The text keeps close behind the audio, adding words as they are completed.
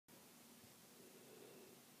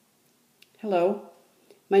Hello,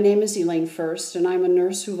 my name is Elaine First, and I'm a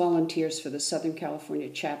nurse who volunteers for the Southern California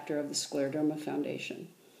chapter of the Scleroderma Foundation.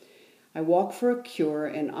 I walk for a cure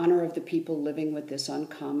in honor of the people living with this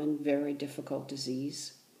uncommon, very difficult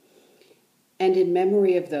disease, and in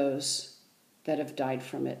memory of those that have died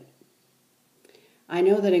from it. I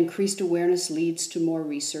know that increased awareness leads to more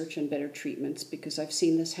research and better treatments because I've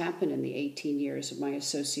seen this happen in the 18 years of my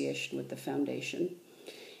association with the foundation.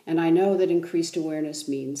 And I know that increased awareness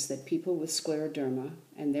means that people with scleroderma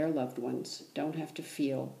and their loved ones don't have to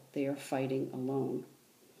feel they are fighting alone.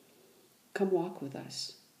 Come walk with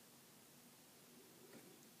us.